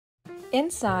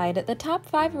Inside the top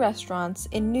 5 restaurants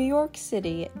in New York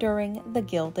City during the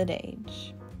Gilded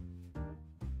Age.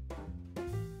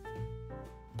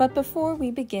 But before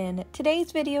we begin,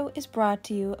 today's video is brought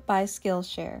to you by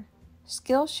Skillshare.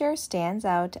 Skillshare stands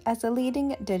out as a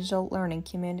leading digital learning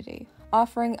community,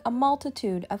 offering a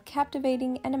multitude of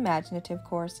captivating and imaginative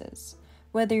courses.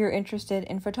 Whether you're interested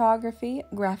in photography,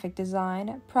 graphic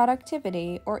design,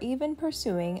 productivity, or even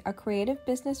pursuing a creative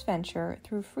business venture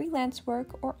through freelance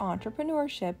work or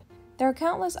entrepreneurship, there are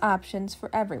countless options for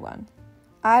everyone.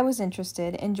 I was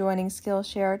interested in joining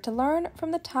Skillshare to learn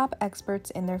from the top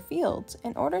experts in their fields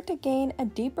in order to gain a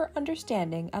deeper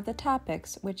understanding of the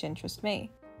topics which interest me.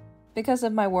 Because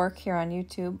of my work here on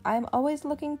YouTube, I am always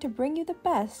looking to bring you the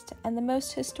best and the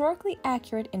most historically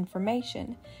accurate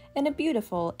information in a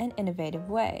beautiful and innovative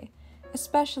way,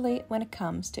 especially when it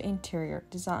comes to interior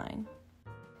design.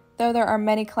 Though there are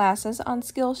many classes on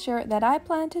Skillshare that I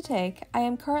plan to take, I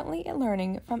am currently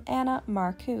learning from Anna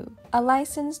Marcoux, a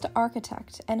licensed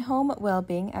architect and home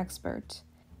well-being expert.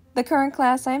 The current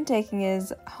class I am taking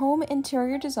is Home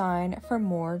Interior Design for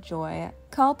More Joy,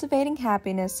 Cultivating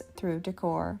Happiness Through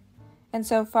Decor. And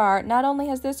so far, not only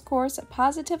has this course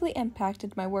positively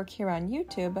impacted my work here on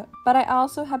YouTube, but I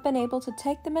also have been able to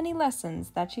take the many lessons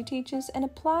that she teaches and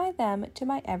apply them to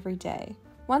my everyday.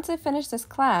 Once I finish this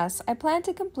class, I plan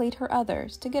to complete her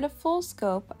others to get a full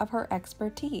scope of her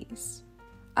expertise.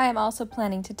 I am also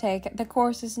planning to take the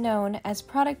courses known as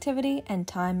Productivity and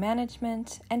Time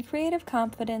Management and Creative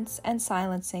Confidence and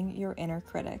Silencing Your Inner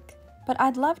Critic. But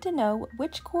I'd love to know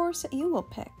which course you will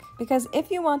pick, because if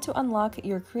you want to unlock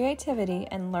your creativity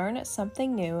and learn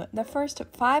something new, the first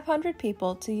 500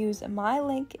 people to use my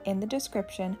link in the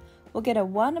description will get a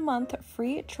 1-month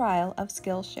free trial of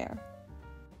Skillshare.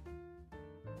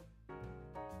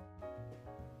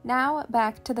 Now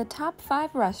back to the top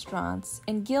 5 restaurants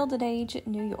in Gildedage,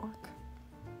 New York.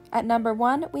 At number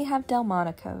 1, we have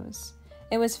Delmonico's.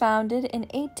 It was founded in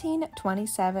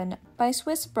 1827 by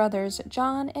Swiss brothers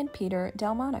John and Peter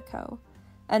Delmonico.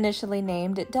 Initially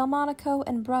named Delmonico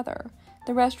and Brother,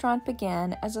 the restaurant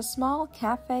began as a small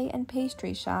cafe and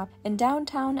pastry shop in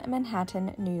downtown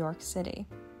Manhattan, New York City.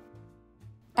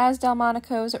 As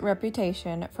Delmonico's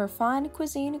reputation for fine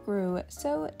cuisine grew,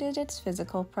 so did its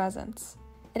physical presence.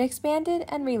 It expanded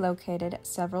and relocated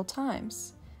several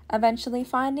times, eventually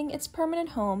finding its permanent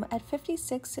home at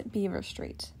 56 Beaver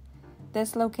Street.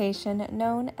 This location,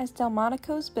 known as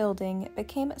Delmonico's Building,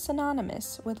 became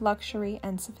synonymous with luxury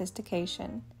and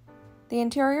sophistication. The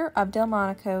interior of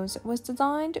Delmonico's was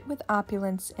designed with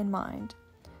opulence in mind.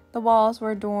 The walls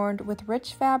were adorned with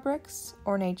rich fabrics,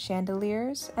 ornate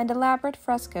chandeliers, and elaborate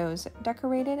frescoes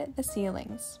decorated the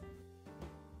ceilings.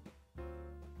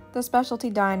 The specialty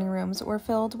dining rooms were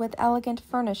filled with elegant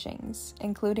furnishings,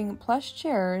 including plush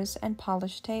chairs and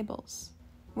polished tables,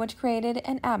 which created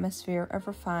an atmosphere of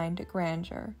refined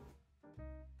grandeur.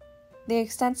 The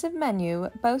extensive menu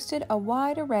boasted a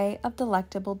wide array of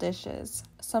delectable dishes.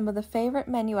 Some of the favorite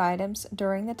menu items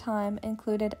during the time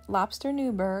included lobster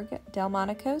Newburg,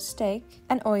 Delmonico's steak,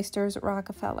 and oysters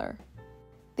Rockefeller.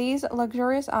 These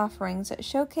luxurious offerings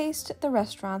showcased the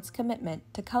restaurant's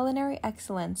commitment to culinary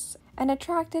excellence and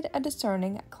attracted a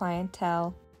discerning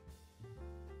clientele.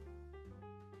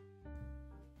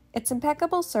 Its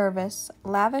impeccable service,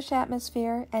 lavish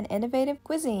atmosphere, and innovative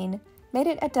cuisine made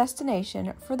it a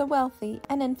destination for the wealthy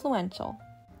and influential,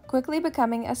 quickly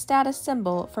becoming a status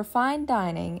symbol for fine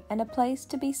dining and a place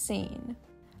to be seen,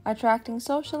 attracting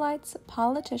socialites,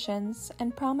 politicians,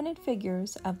 and prominent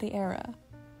figures of the era.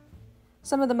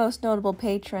 Some of the most notable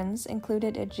patrons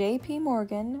included J.P.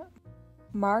 Morgan,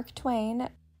 Mark Twain,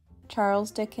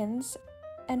 Charles Dickens,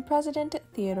 and President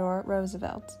Theodore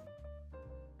Roosevelt.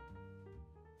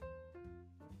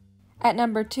 At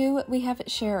number 2, we have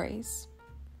Sherry's.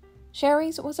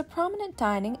 Sherry's was a prominent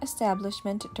dining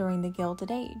establishment during the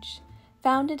Gilded Age,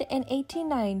 founded in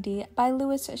 1890 by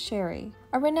Louis Sherry,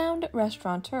 a renowned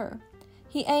restaurateur.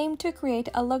 He aimed to create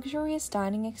a luxurious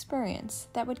dining experience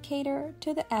that would cater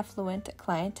to the affluent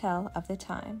clientele of the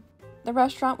time. The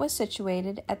restaurant was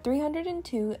situated at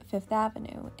 302 Fifth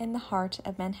Avenue in the heart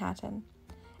of Manhattan.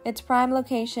 Its prime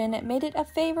location made it a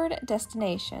favored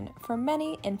destination for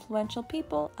many influential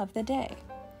people of the day.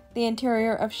 The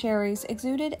interior of Sherry's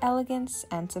exuded elegance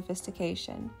and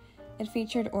sophistication. It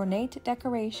featured ornate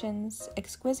decorations,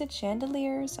 exquisite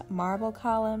chandeliers, marble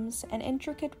columns, and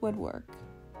intricate woodwork.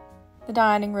 The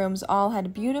dining rooms all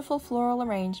had beautiful floral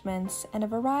arrangements and a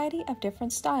variety of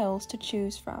different styles to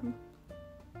choose from,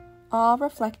 all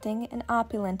reflecting an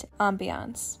opulent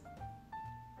ambiance.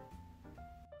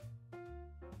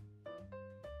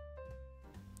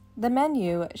 The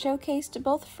menu showcased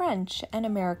both French and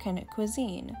American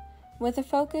cuisine, with a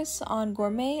focus on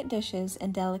gourmet dishes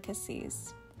and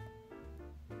delicacies.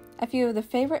 A few of the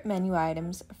favorite menu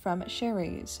items from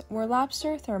Sherry's were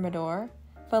lobster thermidor,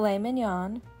 filet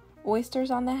mignon,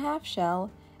 oysters on the half shell,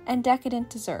 and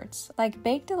decadent desserts like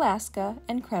baked Alaska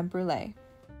and creme brulee.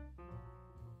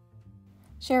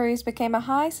 Sherry's became a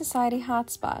high society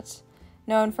hotspot,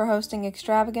 known for hosting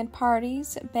extravagant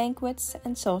parties, banquets,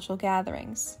 and social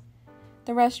gatherings.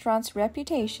 The restaurant's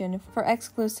reputation for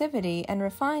exclusivity and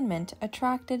refinement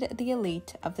attracted the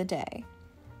elite of the day.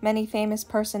 Many famous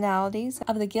personalities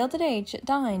of the Gilded Age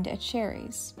dined at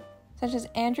Sherry's, such as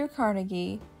Andrew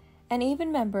Carnegie, and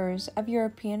even members of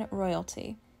European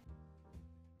royalty.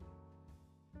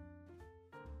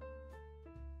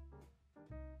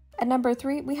 At number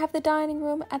 3, we have the dining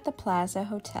room at the Plaza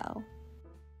Hotel.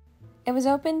 It was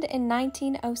opened in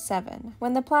 1907,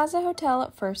 when the Plaza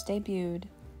Hotel first debuted.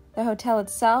 The hotel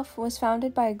itself was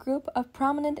founded by a group of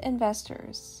prominent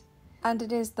investors, and it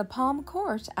is the Palm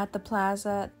Court at the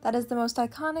Plaza that is the most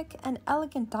iconic and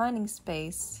elegant dining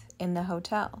space in the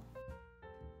hotel.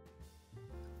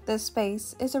 This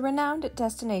space is a renowned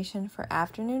destination for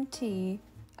afternoon tea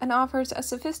and offers a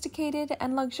sophisticated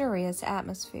and luxurious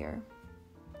atmosphere.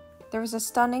 There is a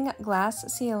stunning glass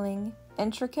ceiling,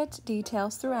 intricate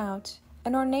details throughout,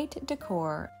 and ornate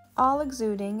decor, all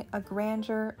exuding a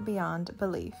grandeur beyond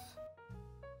belief.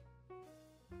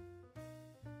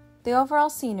 The overall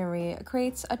scenery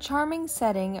creates a charming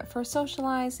setting for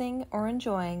socializing or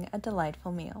enjoying a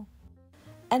delightful meal.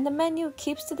 And the menu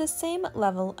keeps to the same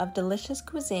level of delicious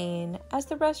cuisine as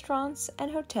the restaurants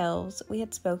and hotels we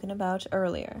had spoken about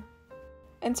earlier,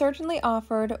 and certainly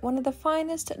offered one of the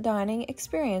finest dining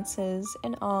experiences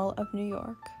in all of New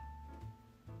York.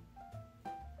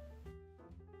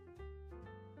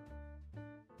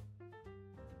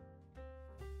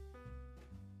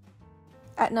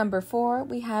 At number 4,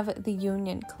 we have the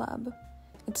Union Club.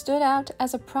 It stood out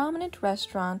as a prominent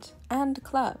restaurant and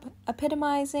club,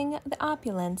 epitomizing the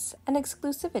opulence and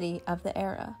exclusivity of the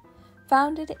era.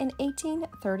 Founded in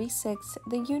 1836,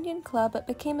 the Union Club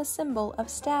became a symbol of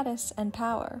status and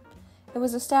power. It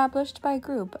was established by a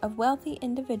group of wealthy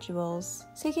individuals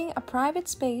seeking a private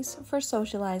space for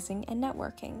socializing and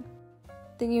networking.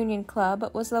 The Union Club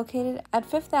was located at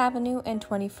 5th Avenue and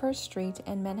 21st Street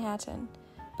in Manhattan,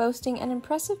 boasting an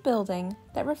impressive building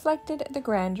that reflected the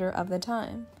grandeur of the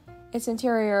time. Its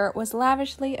interior was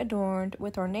lavishly adorned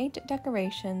with ornate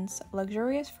decorations,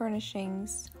 luxurious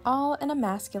furnishings, all in a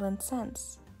masculine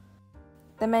sense.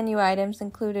 The menu items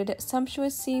included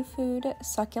sumptuous seafood,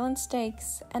 succulent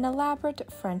steaks, and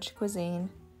elaborate French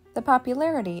cuisine. The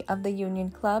popularity of the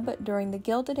Union Club during the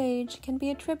Gilded Age can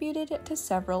be attributed to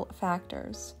several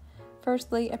factors.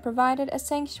 Firstly, it provided a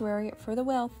sanctuary for the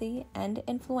wealthy and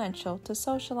influential to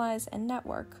socialize and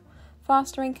network,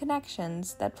 fostering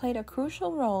connections that played a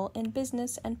crucial role in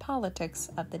business and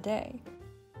politics of the day.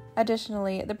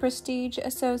 Additionally, the prestige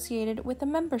associated with the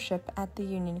membership at the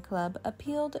Union Club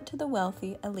appealed to the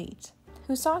wealthy elite,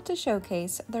 who sought to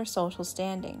showcase their social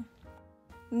standing.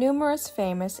 Numerous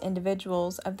famous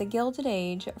individuals of the Gilded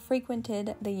Age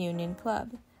frequented the Union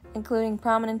Club, including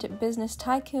prominent business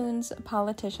tycoons,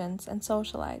 politicians, and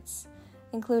socialites,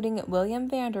 including William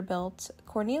Vanderbilt,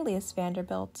 Cornelius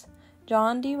Vanderbilt,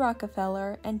 John D.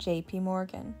 Rockefeller, and J.P.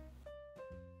 Morgan.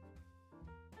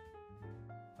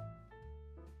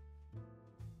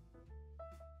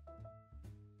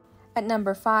 At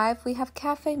number 5, we have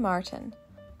Café Martin.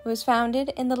 It was founded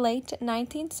in the late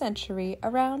 19th century,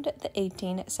 around the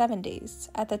 1870s,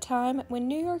 at the time when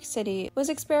New York City was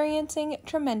experiencing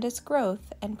tremendous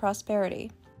growth and prosperity.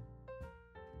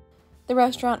 The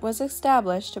restaurant was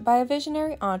established by a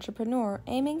visionary entrepreneur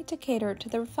aiming to cater to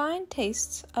the refined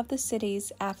tastes of the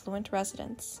city's affluent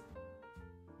residents.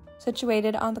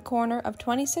 Situated on the corner of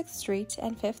 26th Street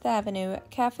and 5th Avenue,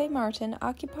 Café Martin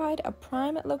occupied a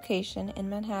prime location in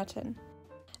Manhattan.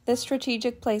 This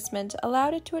strategic placement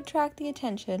allowed it to attract the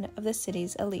attention of the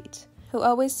city's elite, who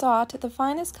always sought the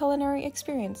finest culinary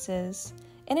experiences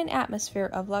in an atmosphere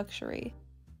of luxury.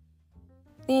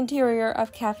 The interior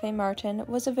of Café Martin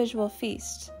was a visual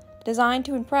feast, designed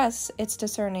to impress its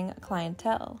discerning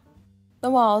clientele. The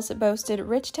walls boasted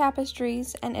rich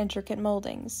tapestries and intricate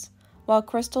moldings, while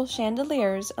crystal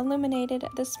chandeliers illuminated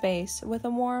the space with a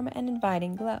warm and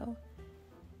inviting glow.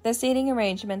 The seating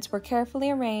arrangements were carefully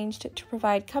arranged to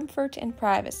provide comfort and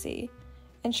privacy,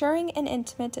 ensuring an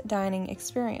intimate dining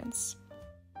experience.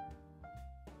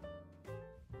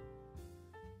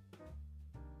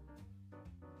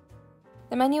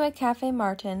 The menu at Café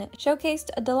Martin showcased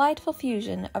a delightful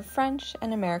fusion of French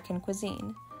and American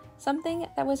cuisine, something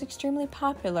that was extremely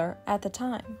popular at the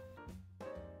time.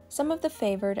 Some of the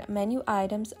favored menu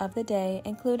items of the day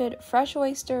included fresh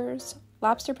oysters,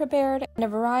 lobster prepared in a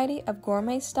variety of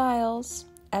gourmet styles,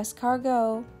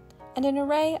 escargot, and an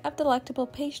array of delectable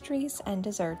pastries and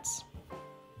desserts.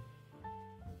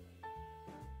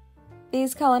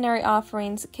 These culinary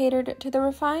offerings catered to the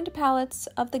refined palates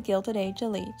of the Gilded Age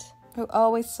elite, who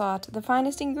always sought the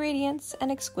finest ingredients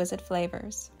and exquisite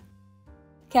flavors.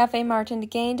 Café Martin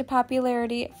gained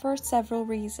popularity for several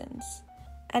reasons,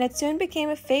 and it soon became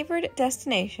a favorite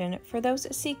destination for those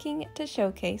seeking to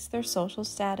showcase their social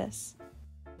status.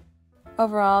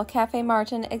 Overall, Café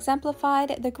Martin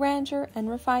exemplified the grandeur and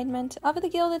refinement of the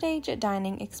Gilded Age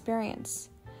dining experience.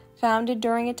 Founded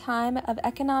during a time of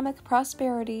economic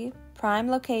prosperity,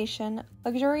 prime location,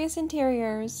 luxurious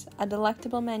interiors, a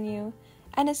delectable menu,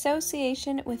 and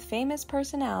association with famous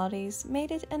personalities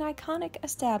made it an iconic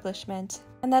establishment,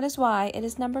 and that is why it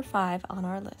is number 5 on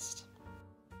our list.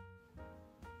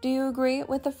 Do you agree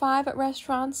with the 5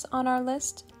 restaurants on our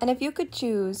list? And if you could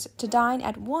choose to dine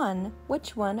at one,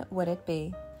 which one would it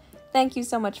be? Thank you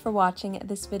so much for watching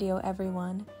this video,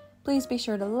 everyone. Please be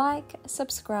sure to like,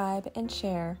 subscribe, and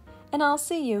share, and I'll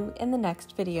see you in the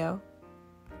next video.